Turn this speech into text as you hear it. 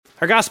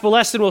Our gospel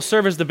lesson will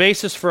serve as the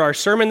basis for our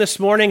sermon this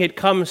morning. It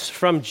comes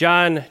from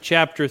John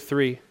chapter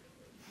 3.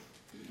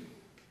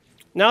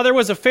 Now there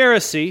was a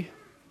Pharisee,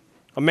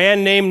 a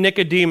man named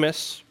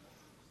Nicodemus,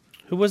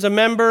 who was a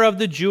member of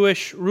the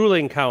Jewish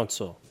ruling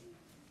council.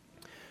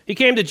 He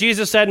came to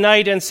Jesus at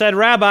night and said,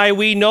 "Rabbi,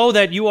 we know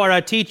that you are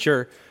a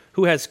teacher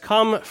who has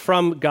come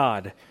from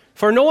God,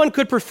 for no one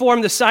could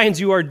perform the signs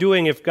you are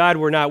doing if God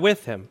were not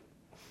with him."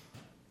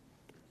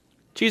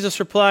 Jesus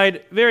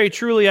replied, "Very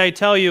truly I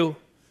tell you,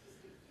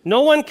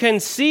 no one can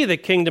see the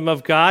kingdom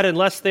of God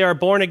unless they are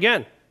born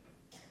again."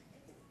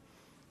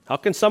 "How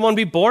can someone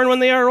be born when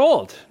they are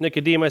old?"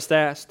 Nicodemus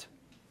asked.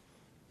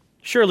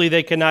 "Surely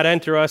they cannot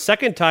enter a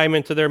second time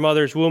into their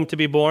mother's womb to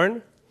be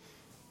born."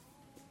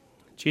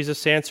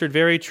 Jesus answered,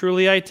 "Very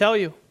truly I tell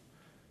you,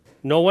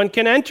 no one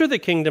can enter the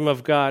kingdom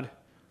of God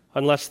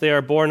unless they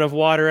are born of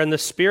water and the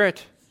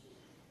Spirit.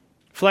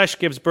 Flesh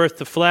gives birth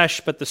to flesh,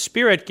 but the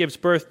Spirit gives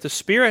birth to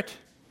spirit.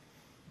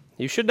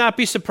 You should not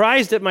be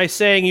surprised at my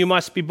saying you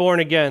must be born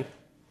again.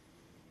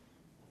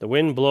 The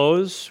wind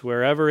blows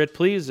wherever it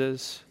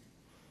pleases.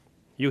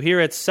 You hear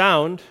its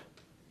sound,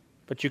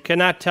 but you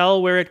cannot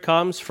tell where it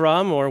comes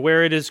from or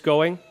where it is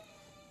going.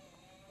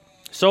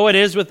 So it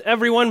is with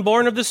everyone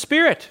born of the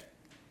Spirit."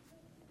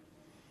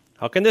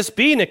 "How can this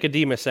be?"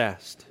 Nicodemus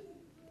asked.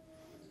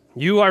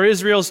 "You are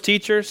Israel's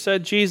teacher,"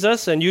 said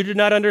Jesus, "and you do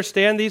not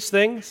understand these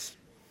things?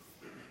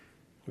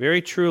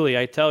 Very truly,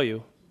 I tell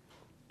you,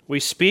 we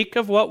speak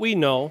of what we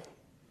know,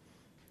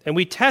 and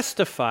we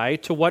testify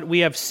to what we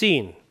have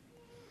seen.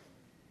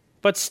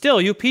 But still,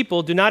 you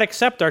people do not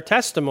accept our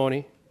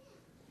testimony.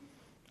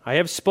 I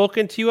have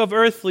spoken to you of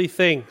earthly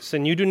things,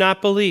 and you do not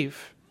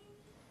believe.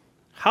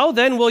 How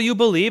then will you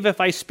believe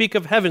if I speak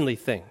of heavenly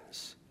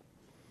things?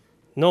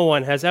 No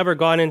one has ever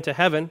gone into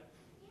heaven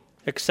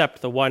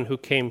except the one who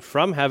came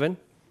from heaven,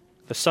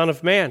 the Son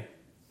of Man.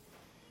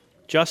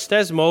 Just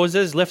as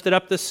Moses lifted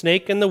up the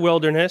snake in the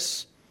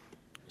wilderness,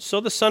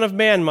 so the Son of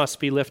Man must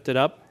be lifted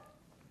up,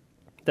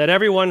 that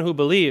everyone who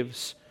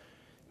believes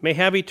may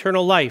have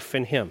eternal life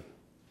in him.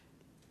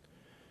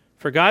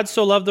 For God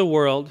so loved the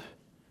world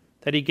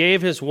that he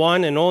gave his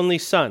one and only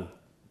Son,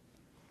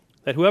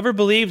 that whoever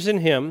believes in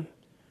him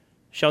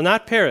shall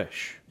not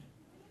perish,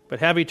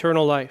 but have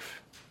eternal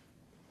life.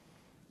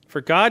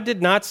 For God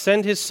did not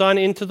send his Son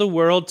into the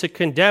world to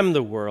condemn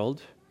the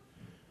world,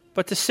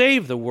 but to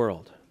save the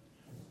world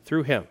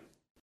through him."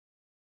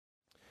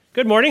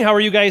 Good morning. How are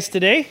you guys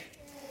today?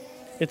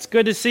 It's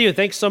good to see you.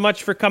 Thanks so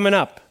much for coming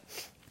up.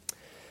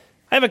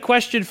 I have a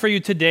question for you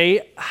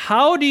today.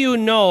 How do you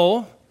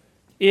know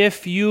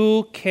if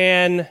you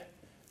can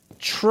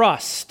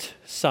trust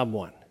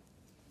someone?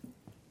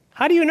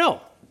 How do you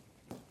know?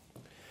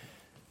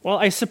 Well,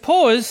 I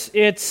suppose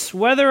it's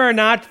whether or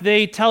not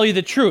they tell you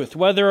the truth,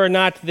 whether or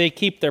not they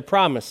keep their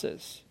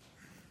promises.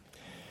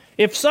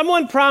 If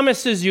someone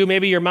promises you,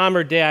 maybe your mom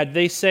or dad,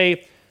 they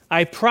say,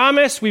 "I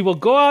promise we will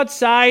go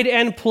outside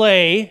and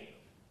play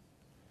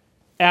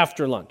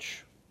after lunch."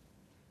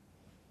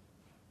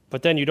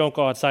 But then you don't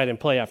go outside and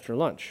play after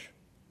lunch.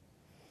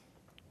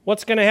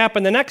 What's going to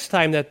happen the next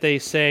time that they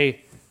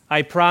say,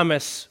 "I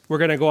promise we're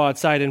going to go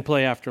outside and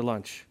play after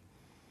lunch"?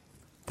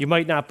 You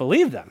might not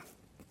believe them,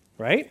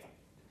 right?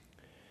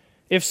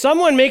 If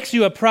someone makes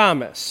you a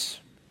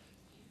promise,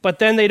 but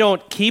then they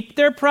don't keep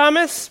their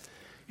promise,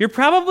 you're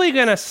probably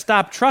going to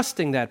stop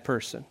trusting that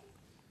person.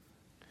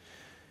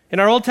 In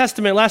our Old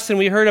Testament lesson,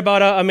 we heard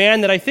about a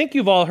man that I think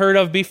you've all heard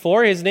of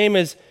before. His name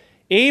is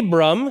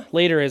Abram.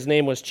 Later, his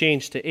name was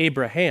changed to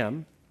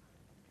Abraham.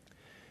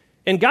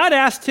 And God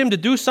asked him to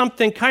do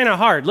something kind of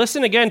hard.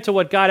 Listen again to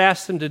what God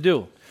asked him to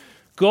do.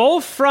 "Go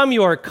from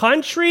your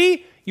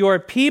country, your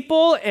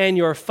people, and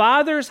your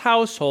father's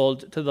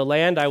household to the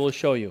land I will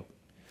show you."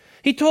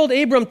 He told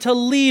Abram to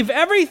leave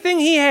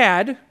everything he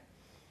had,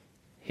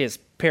 his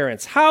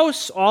parents'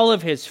 house, all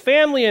of his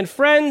family and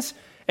friends,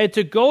 and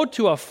to go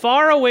to a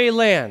faraway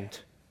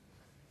land.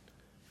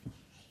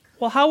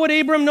 Well, how would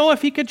Abram know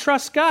if he could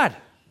trust God?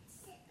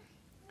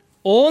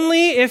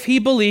 Only if he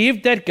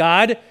believed that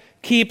God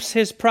keeps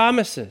his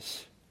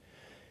promises.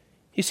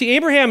 You see,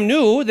 Abraham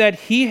knew that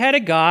he had a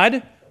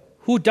God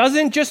who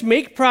doesn't just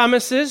make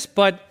promises,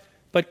 but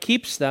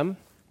keeps them.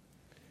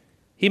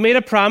 He made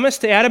a promise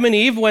to Adam and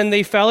Eve when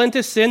they fell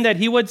into sin that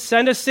he would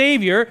send a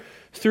Savior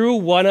through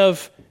one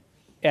of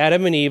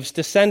Adam and Eve's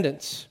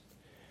descendants.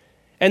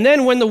 And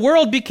then when the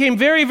world became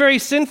very, very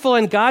sinful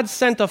and God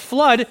sent a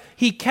flood,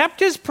 he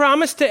kept his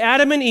promise to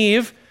Adam and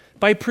Eve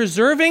by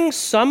preserving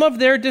some of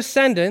their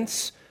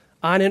descendants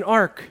on an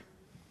ark.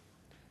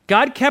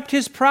 God kept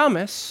his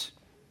promise,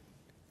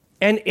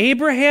 and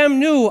Abraham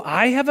knew,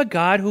 I have a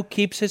God who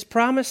keeps his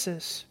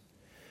promises.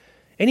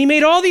 And he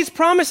made all these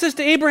promises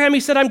to Abraham. He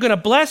said, I'm going to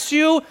bless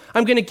you.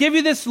 I'm going to give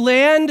you this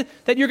land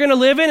that you're going to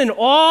live in, and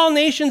all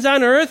nations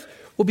on earth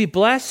will be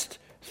blessed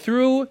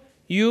through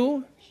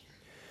you.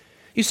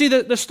 You see,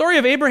 the story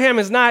of Abraham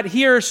is not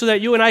here so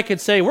that you and I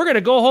could say, we're going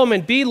to go home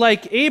and be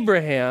like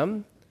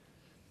Abraham.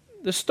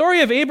 The story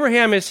of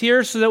Abraham is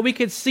here so that we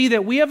could see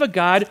that we have a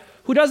God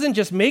who doesn't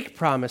just make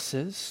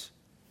promises,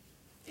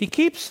 he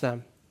keeps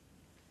them.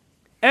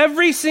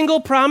 Every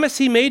single promise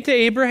he made to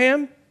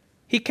Abraham,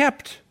 he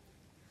kept.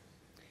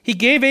 He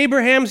gave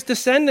Abraham's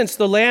descendants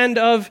the land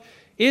of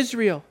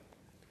Israel.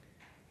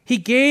 He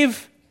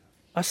gave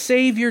a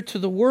Savior to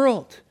the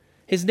world.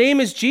 His name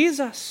is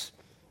Jesus.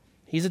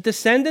 He's a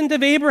descendant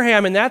of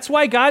Abraham, and that's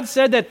why God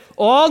said that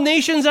all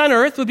nations on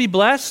earth would be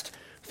blessed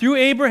through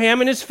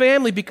Abraham and his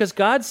family, because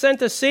God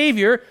sent a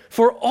Savior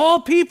for all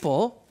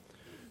people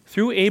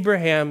through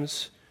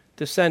Abraham's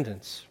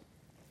descendants.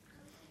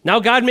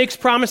 Now God makes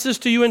promises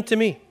to you and to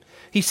me.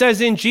 He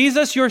says, in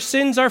Jesus, your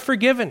sins are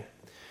forgiven.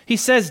 He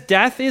says,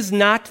 death is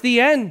not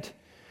the end.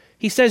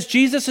 He says,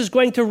 Jesus is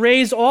going to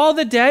raise all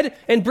the dead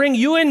and bring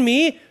you and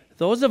me,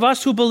 those of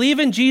us who believe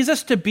in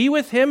Jesus, to be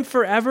with him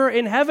forever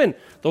in heaven.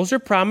 Those are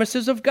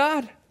promises of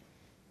God.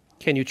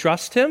 Can you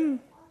trust him?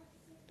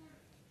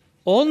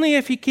 Only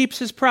if he keeps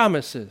his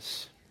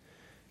promises.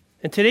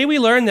 And today we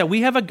learn that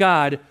we have a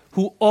God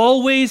who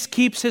always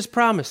keeps his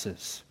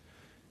promises.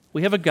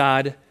 We have a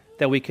God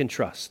that we can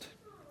trust.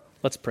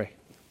 Let's pray.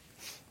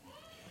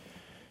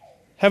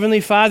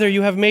 Heavenly Father,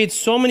 you have made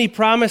so many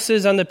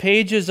promises on the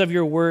pages of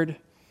your word,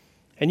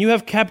 and you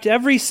have kept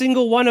every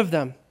single one of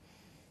them.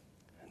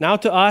 Now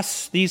to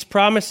us, these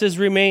promises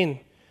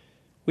remain.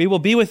 We will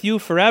be with you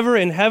forever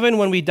in heaven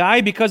when we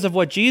die because of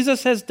what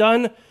Jesus has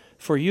done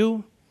for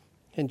you.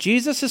 And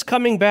Jesus is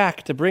coming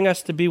back to bring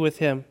us to be with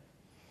him.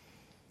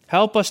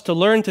 Help us to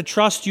learn to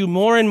trust you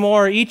more and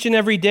more each and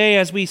every day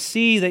as we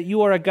see that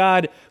you are a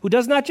God who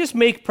does not just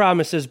make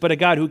promises, but a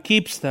God who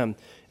keeps them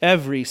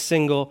every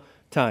single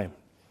time.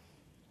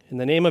 In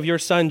the name of your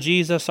Son,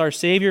 Jesus, our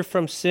Savior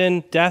from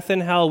sin, death,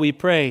 and hell, we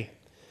pray.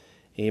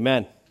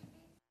 Amen.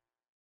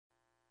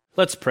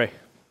 Let's pray.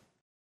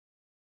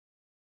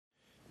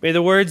 May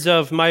the words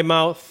of my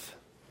mouth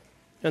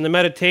and the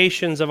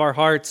meditations of our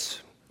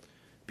hearts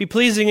be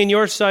pleasing in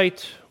your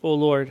sight, O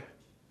Lord,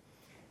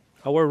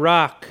 our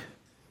rock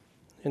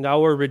and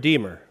our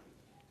Redeemer.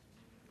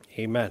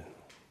 Amen.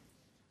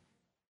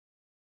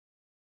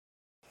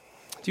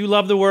 Do you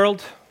love the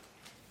world?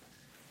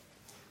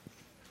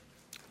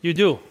 You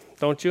do,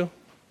 don't you?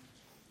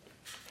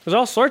 There's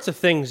all sorts of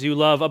things you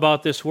love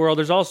about this world.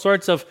 There's all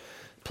sorts of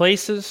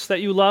places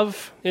that you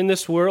love in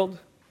this world.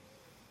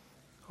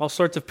 All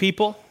sorts of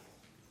people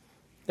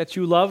that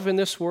you love in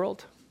this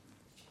world.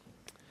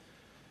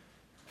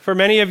 For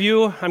many of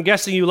you, I'm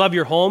guessing you love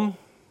your home.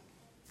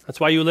 That's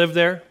why you live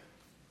there.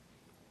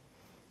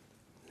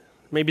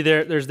 Maybe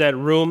there's that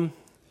room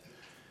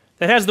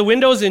that has the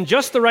windows in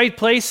just the right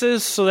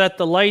places so that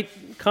the light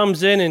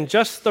comes in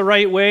just the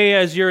right way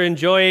as you're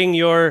enjoying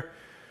your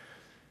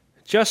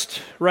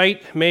just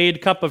right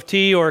made cup of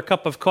tea or a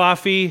cup of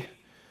coffee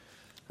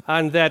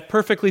on that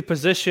perfectly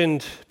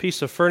positioned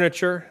piece of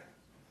furniture.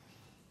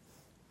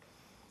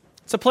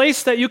 It's a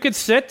place that you could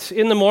sit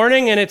in the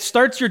morning and it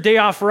starts your day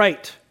off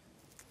right.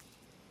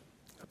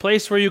 A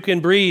place where you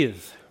can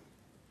breathe.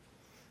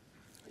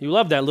 You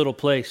love that little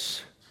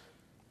place.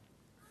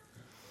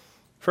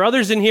 For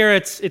others in here,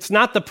 it's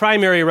not the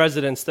primary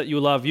residence that you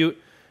love.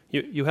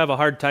 You have a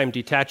hard time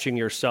detaching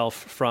yourself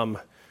from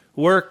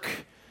work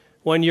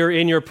when you're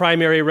in your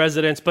primary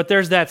residence, but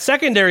there's that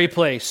secondary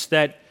place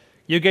that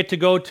you get to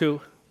go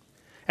to.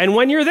 And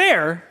when you're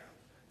there,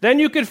 then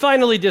you could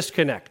finally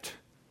disconnect.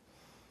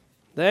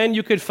 Then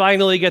you could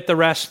finally get the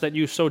rest that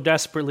you so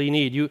desperately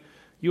need. You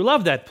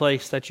love that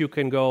place that you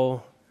can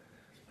go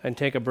and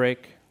take a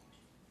break.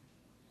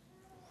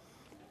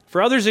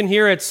 For others in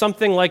here, it's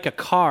something like a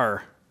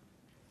car.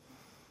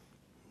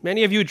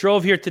 Many of you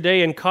drove here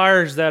today in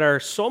cars that are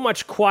so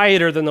much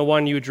quieter than the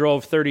one you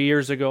drove 30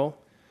 years ago,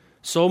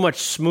 so much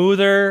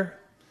smoother,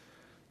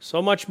 so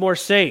much more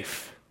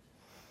safe.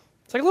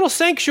 It's like a little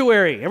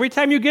sanctuary. Every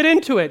time you get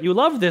into it, you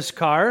love this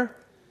car.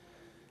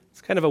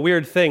 It's kind of a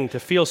weird thing to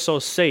feel so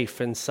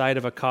safe inside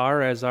of a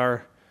car as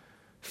our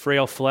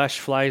frail flesh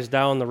flies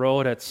down the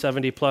road at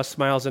 70 plus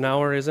miles an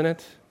hour, isn't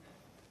it?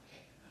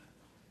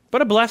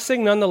 But a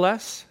blessing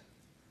nonetheless.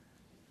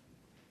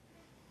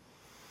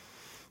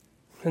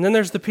 And then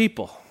there's the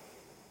people.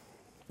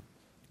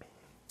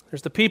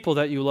 There's the people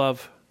that you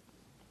love.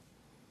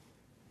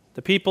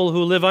 The people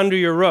who live under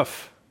your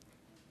roof.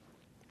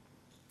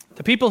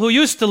 The people who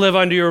used to live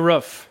under your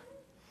roof,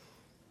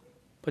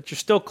 but you're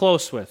still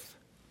close with.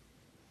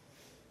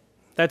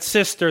 That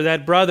sister,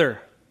 that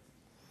brother,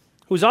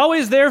 who's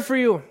always there for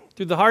you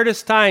through the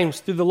hardest times,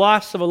 through the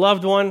loss of a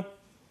loved one.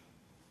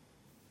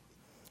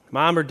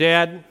 Mom or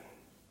dad,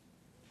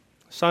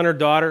 son or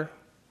daughter.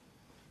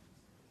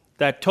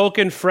 That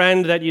token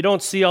friend that you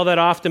don't see all that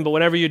often, but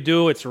whenever you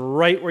do, it's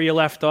right where you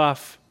left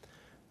off.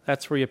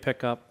 That's where you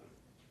pick up.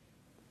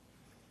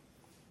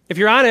 If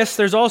you're honest,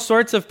 there's all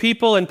sorts of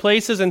people and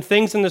places and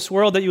things in this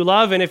world that you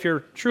love, and if you're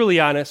truly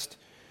honest,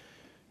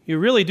 you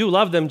really do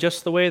love them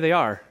just the way they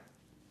are.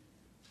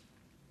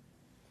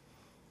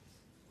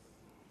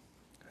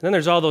 And then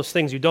there's all those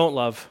things you don't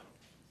love.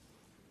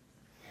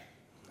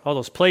 All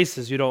those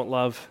places you don't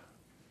love.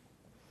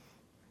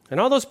 And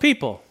all those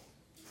people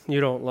you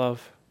don't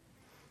love.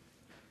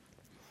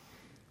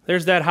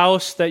 There's that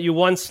house that you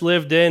once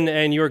lived in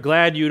and you're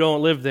glad you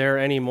don't live there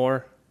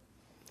anymore.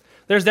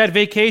 There's that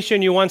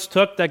vacation you once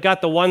took that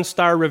got the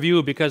 1-star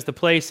review because the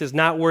place is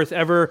not worth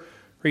ever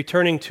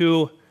returning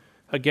to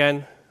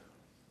again.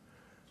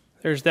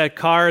 There's that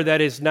car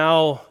that is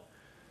now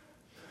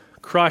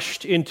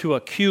crushed into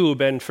a cube,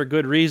 and for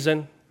good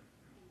reason.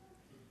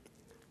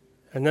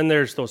 And then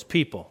there's those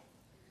people.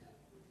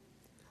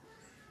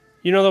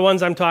 You know the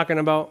ones I'm talking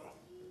about?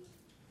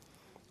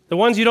 The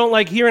ones you don't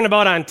like hearing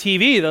about on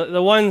TV,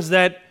 the ones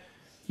that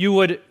you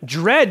would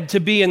dread to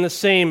be in the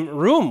same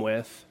room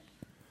with.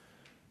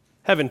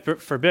 Heaven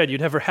forbid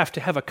you'd ever have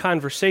to have a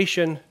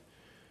conversation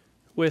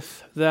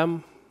with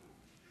them.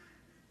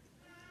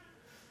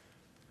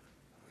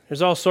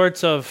 There's all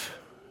sorts of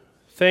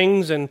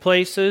things and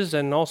places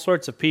and all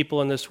sorts of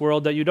people in this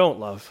world that you don't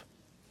love.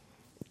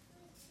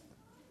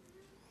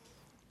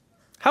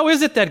 How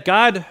is it that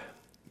God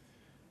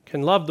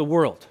can love the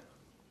world?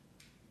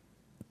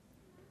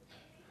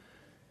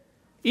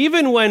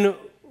 Even when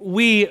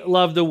we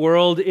love the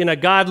world in a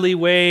godly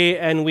way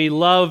and we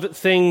love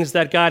things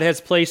that God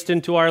has placed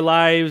into our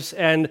lives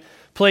and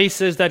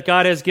places that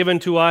God has given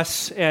to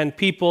us and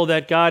people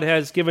that God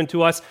has given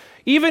to us,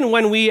 even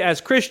when we as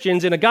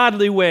Christians in a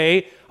godly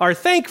way are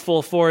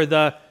thankful for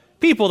the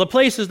people, the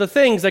places, the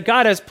things that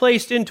God has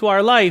placed into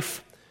our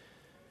life,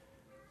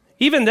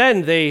 even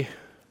then they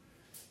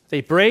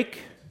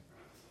break,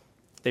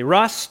 they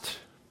rust,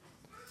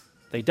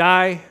 they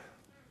die.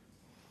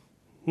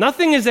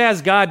 Nothing is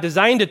as God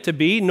designed it to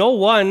be. No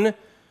one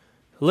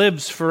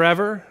lives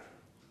forever.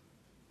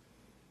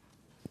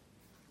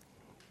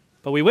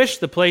 But we wish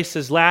the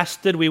places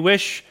lasted. We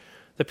wish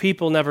the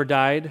people never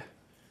died.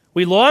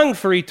 We long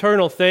for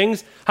eternal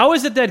things. How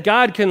is it that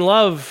God can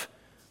love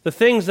the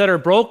things that are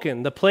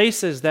broken, the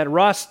places that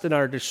rust and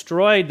are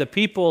destroyed, the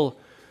people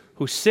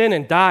who sin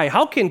and die?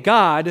 How can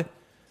God,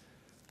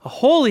 a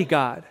holy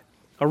God,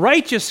 a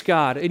righteous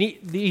God,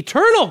 the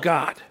eternal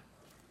God,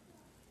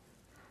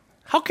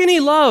 how can he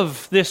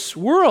love this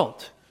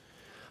world?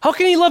 How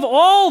can he love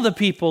all the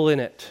people in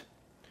it?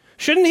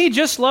 Shouldn't he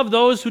just love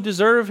those who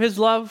deserve his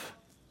love?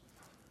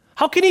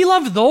 How can he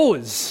love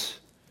those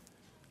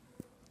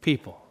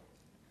people?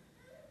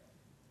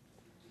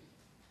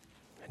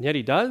 And yet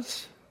he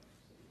does.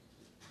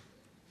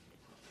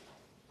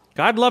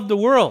 God loved the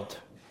world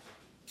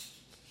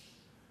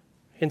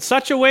in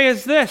such a way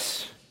as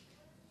this,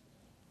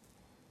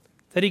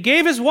 that he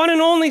gave his one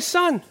and only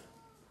Son.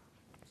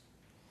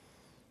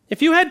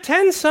 If you had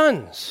 10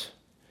 sons,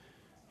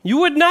 you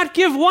would not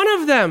give one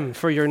of them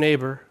for your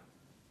neighbor.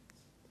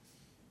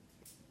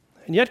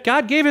 And yet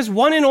God gave his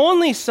one and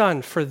only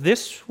Son for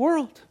this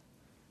world.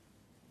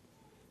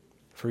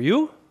 For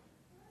you,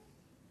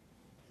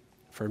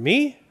 for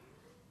me,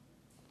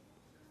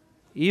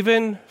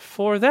 even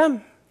for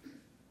them.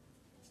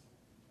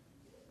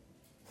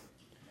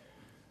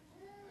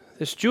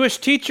 This Jewish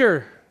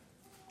teacher,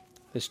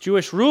 this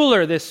Jewish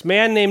ruler, this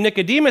man named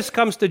Nicodemus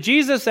comes to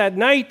Jesus at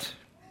night,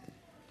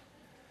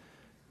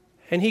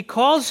 and he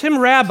calls him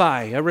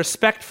Rabbi, a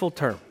respectful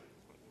term.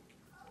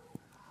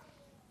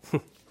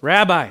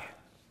 Rabbi,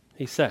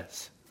 he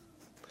says,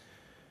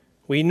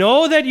 we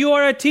know that you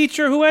are a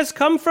teacher who has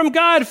come from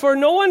God, for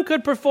no one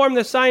could perform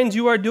the signs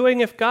you are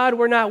doing if God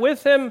were not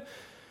with him.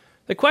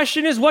 The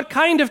question is, what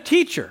kind of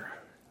teacher?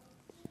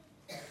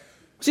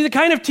 See, the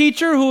kind of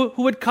teacher who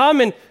would come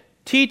and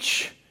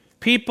teach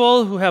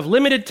people who have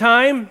limited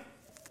time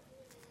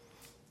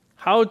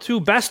how to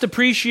best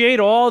appreciate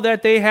all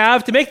that they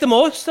have, to make the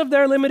most of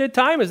their limited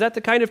time. Is that the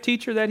kind of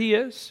teacher that he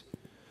is?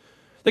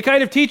 The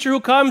kind of teacher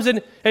who comes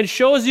and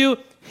shows you,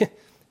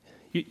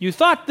 you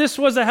thought this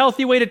was a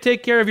healthy way to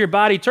take care of your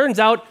body. Turns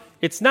out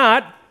it's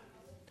not.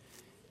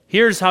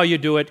 Here's how you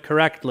do it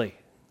correctly.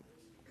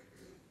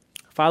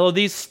 Follow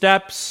these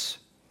steps,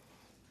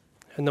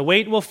 and the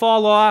weight will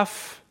fall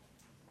off.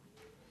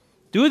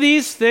 Do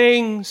these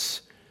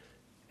things,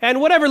 and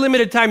whatever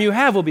limited time you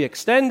have will be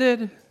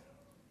extended.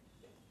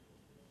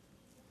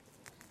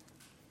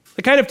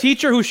 The kind of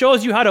teacher who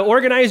shows you how to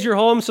organize your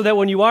home so that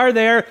when you are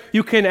there,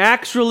 you can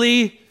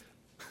actually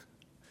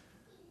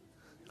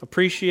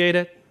appreciate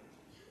it.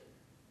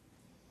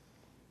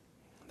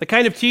 The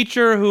kind of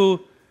teacher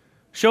who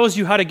shows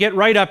you how to get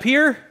right up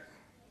here,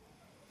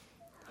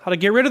 how to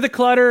get rid of the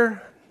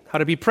clutter, how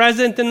to be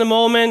present in the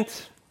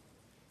moment,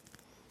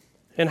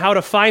 and how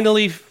to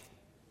finally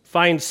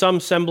find some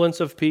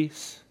semblance of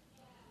peace.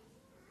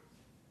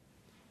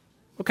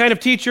 What kind of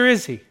teacher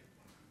is he?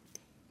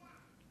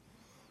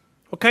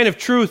 What kind of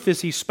truth is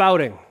he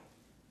spouting?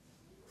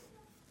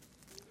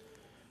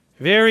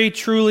 Very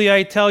truly,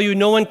 I tell you,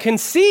 no one can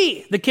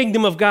see the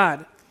kingdom of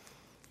God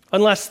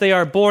unless they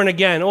are born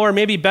again, or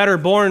maybe better,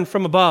 born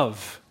from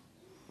above.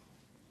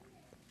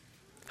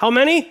 How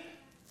many?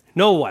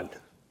 No one.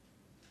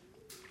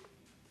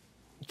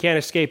 You can't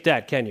escape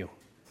that, can you?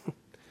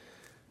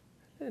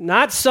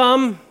 Not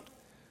some,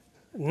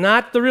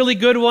 not the really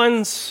good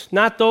ones,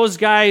 not those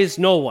guys,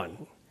 no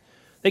one.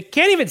 They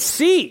can't even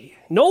see.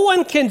 No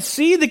one can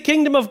see the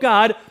kingdom of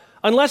God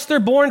unless they're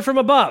born from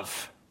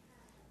above.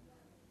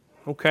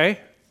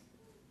 Okay.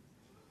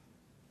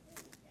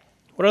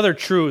 What other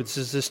truths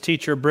is this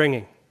teacher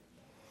bringing?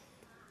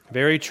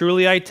 Very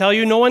truly, I tell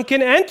you, no one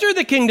can enter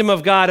the kingdom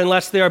of God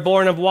unless they are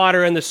born of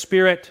water and the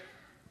Spirit.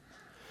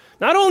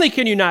 Not only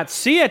can you not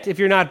see it if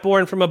you're not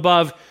born from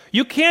above,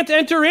 you can't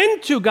enter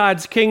into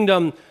God's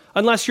kingdom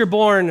unless you're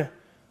born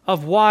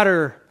of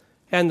water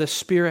and the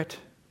Spirit.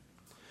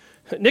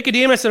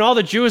 Nicodemus and all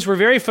the Jews were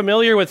very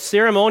familiar with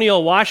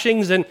ceremonial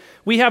washings, and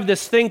we have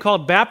this thing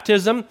called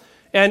baptism,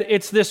 and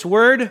it's this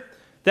word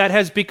that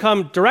has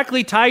become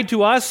directly tied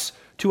to us,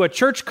 to a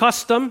church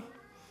custom.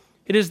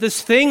 It is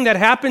this thing that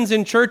happens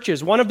in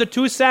churches, one of the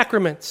two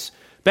sacraments,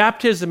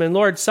 baptism and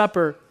Lord's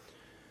Supper.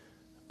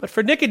 But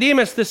for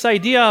Nicodemus, this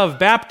idea of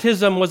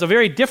baptism was a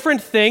very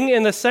different thing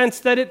in the sense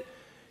that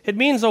it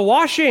means a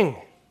washing.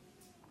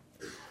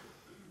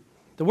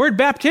 The word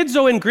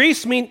baptizo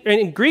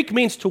in Greek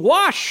means to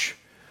wash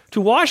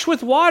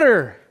with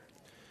water.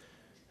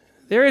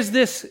 There is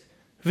this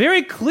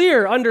very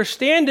clear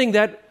understanding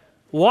that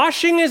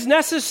washing is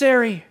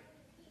necessary.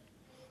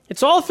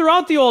 It's all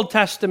throughout the Old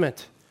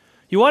Testament.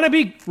 You want to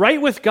be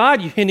right with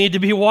God, you need to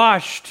be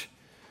washed.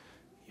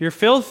 You're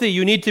filthy,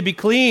 you need to be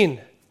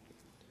clean.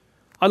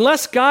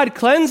 Unless God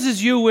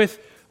cleanses you with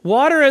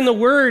water and the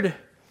Word,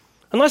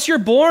 unless you're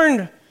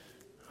born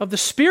of the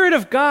Spirit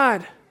of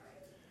God,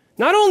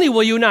 not only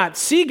will you not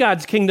see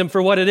God's kingdom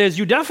for what it is,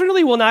 you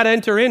definitely will not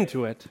enter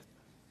into it.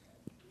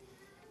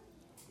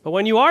 But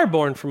when you are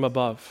born from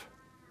above,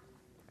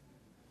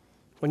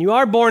 when you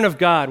are born of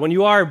God, when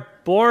you are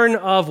born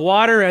of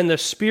water and the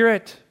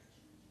Spirit,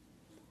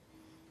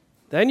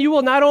 then you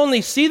will not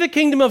only see the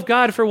kingdom of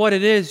God for what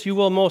it is, you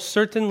will most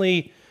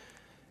certainly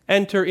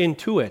enter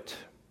into it.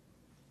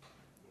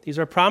 These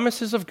are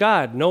promises of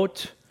God.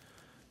 Note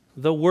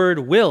the word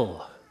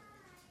will.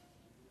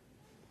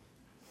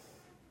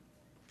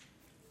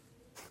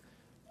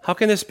 How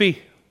can this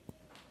be?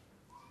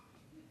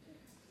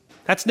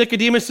 That's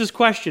Nicodemus'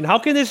 question. How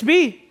can this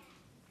be?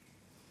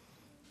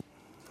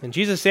 And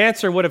Jesus'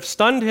 answer would have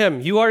stunned him.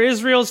 You are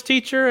Israel's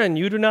teacher, and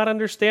you do not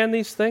understand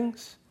these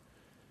things?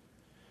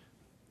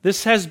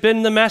 This has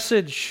been the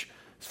message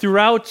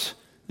throughout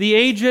the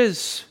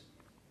ages.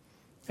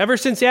 Ever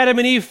since Adam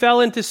and Eve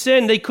fell into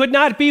sin, they could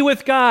not be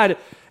with God,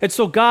 and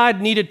so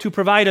God needed to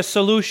provide a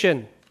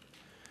solution.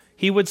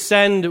 He would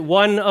send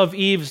one of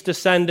Eve's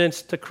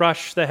descendants to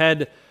crush the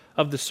head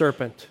of the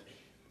serpent.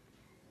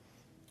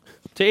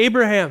 To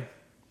Abraham,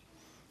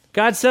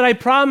 God said, I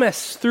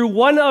promise, through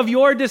one of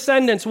your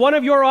descendants, one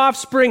of your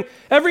offspring,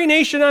 every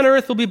nation on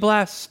earth will be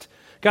blessed.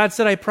 God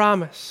said, I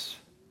promise.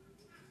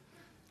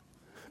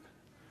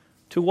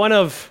 To one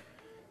of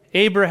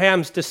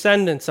Abraham's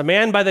descendants, a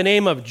man by the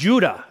name of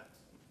Judah,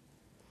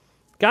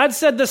 God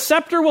said, the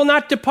scepter will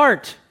not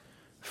depart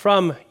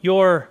from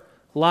your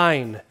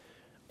line.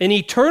 An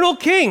eternal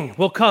king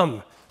will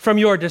come from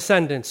your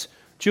descendants,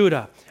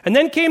 Judah. And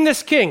then came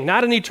this king,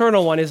 not an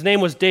eternal one. His name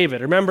was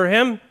David. Remember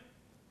him?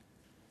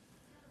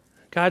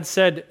 God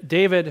said,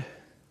 David,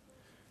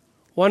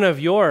 one of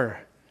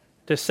your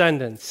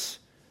descendants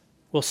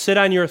will sit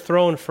on your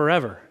throne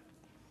forever.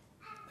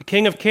 The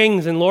King of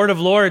Kings and Lord of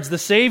Lords, the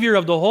Savior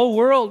of the whole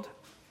world.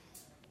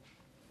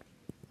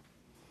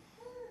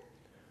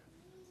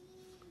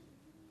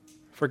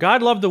 For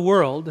God loved the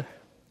world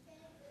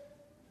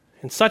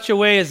in such a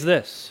way as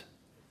this,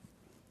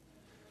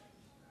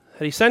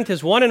 that he sent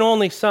his one and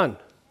only Son,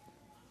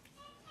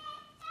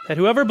 that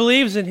whoever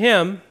believes in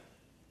him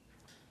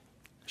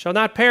shall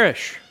not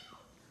perish,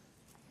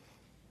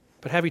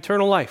 but have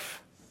eternal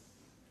life.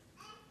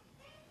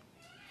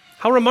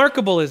 How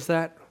remarkable is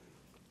that?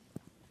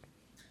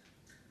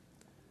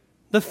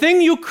 The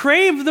thing you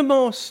crave the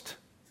most,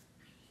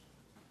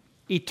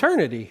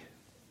 eternity.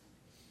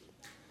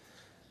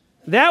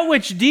 That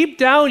which deep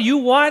down you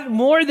want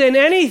more than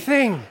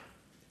anything.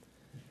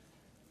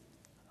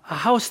 A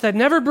house that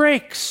never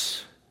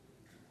breaks.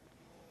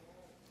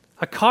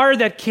 A car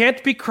that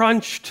can't be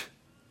crunched.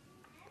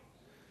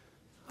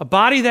 A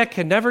body that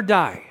can never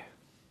die.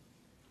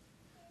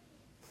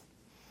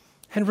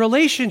 And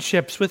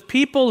relationships with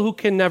people who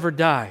can never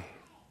die.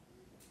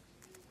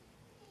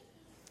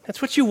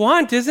 That's what you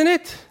want, isn't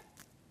it?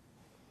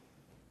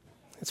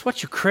 It's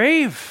what you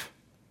crave.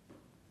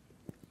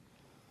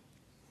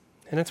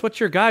 And it's what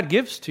your God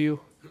gives to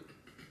you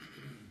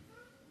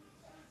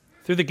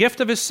through the gift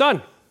of his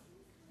Son.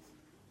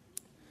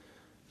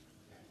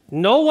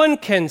 No one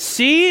can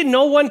see,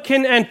 no one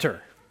can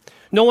enter.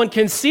 No one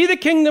can see the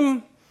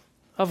kingdom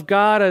of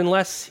God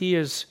unless he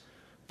is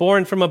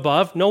born from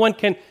above. No one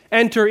can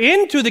enter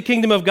into the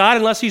kingdom of God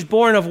unless he's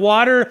born of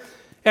water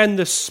and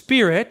the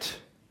Spirit.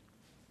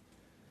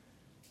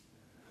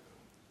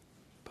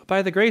 But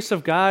by the grace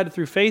of God,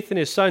 through faith in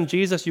his Son,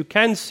 Jesus, you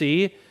can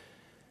see,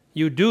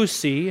 you do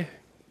see,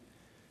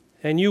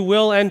 and you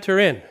will enter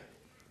in.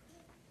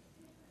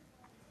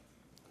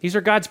 These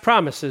are God's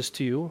promises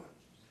to you,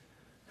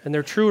 and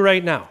they're true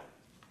right now.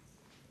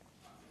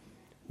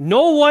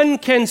 No one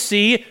can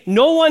see,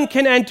 no one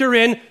can enter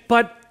in,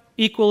 but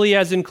equally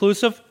as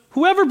inclusive,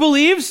 whoever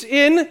believes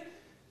in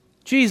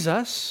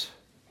Jesus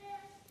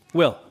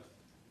will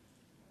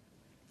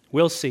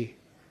see,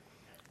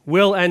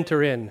 will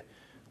enter in,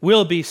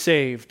 will be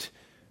saved,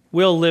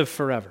 will live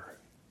forever.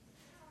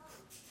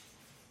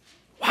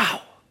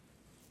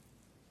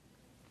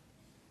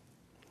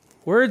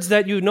 Words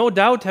that you no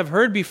doubt have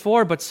heard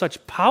before, but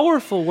such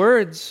powerful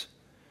words.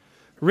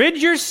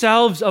 Rid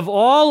yourselves of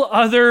all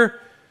other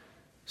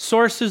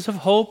sources of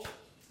hope.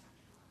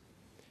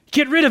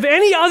 Get rid of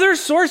any other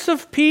source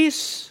of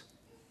peace.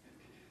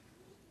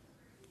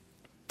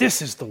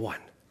 This is the one.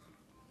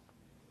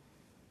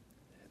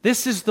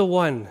 This is the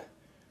one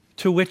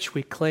to which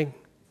we cling.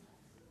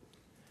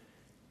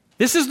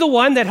 This is the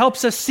one that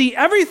helps us see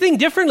everything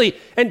differently.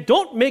 And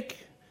don't make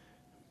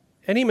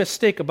any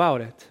mistake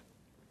about it.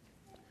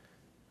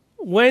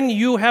 When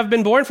you have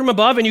been born from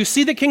above and you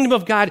see the kingdom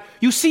of God,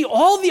 you see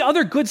all the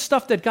other good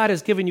stuff that God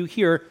has given you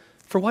here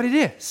for what it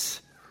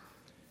is.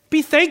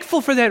 Be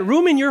thankful for that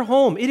room in your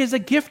home. It is a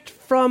gift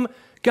from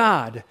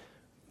God,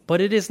 but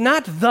it is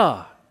not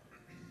the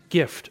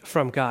gift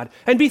from God.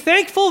 And be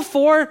thankful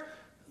for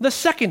the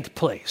second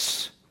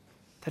place.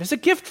 That is a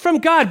gift from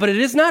God, but it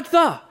is not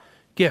the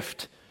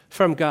gift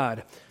from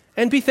God.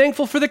 And be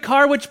thankful for the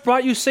car which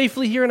brought you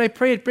safely here, and I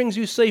pray it brings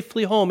you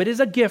safely home. It is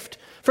a gift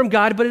from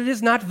God, but it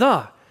is not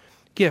the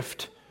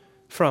gift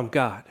from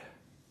God.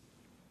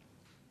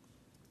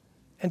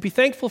 And be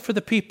thankful for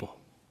the people.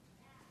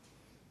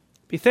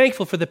 Be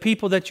thankful for the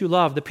people that you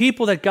love, the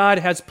people that God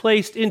has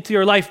placed into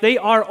your life. They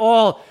are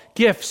all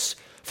gifts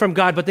from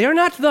God, but they are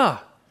not the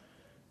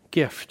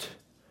gift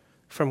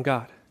from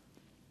God.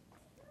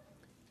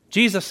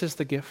 Jesus is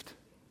the gift.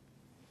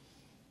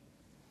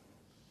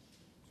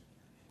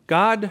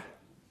 God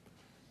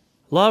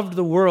loved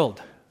the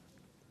world.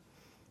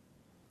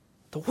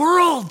 The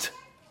world!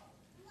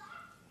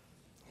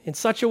 In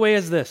such a way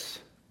as this,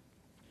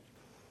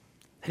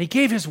 that he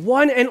gave his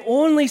one and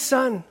only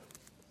Son,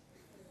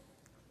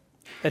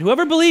 that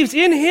whoever believes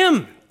in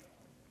him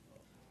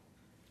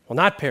will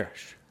not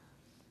perish,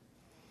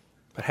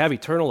 but have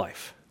eternal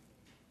life.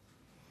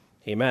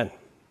 Amen.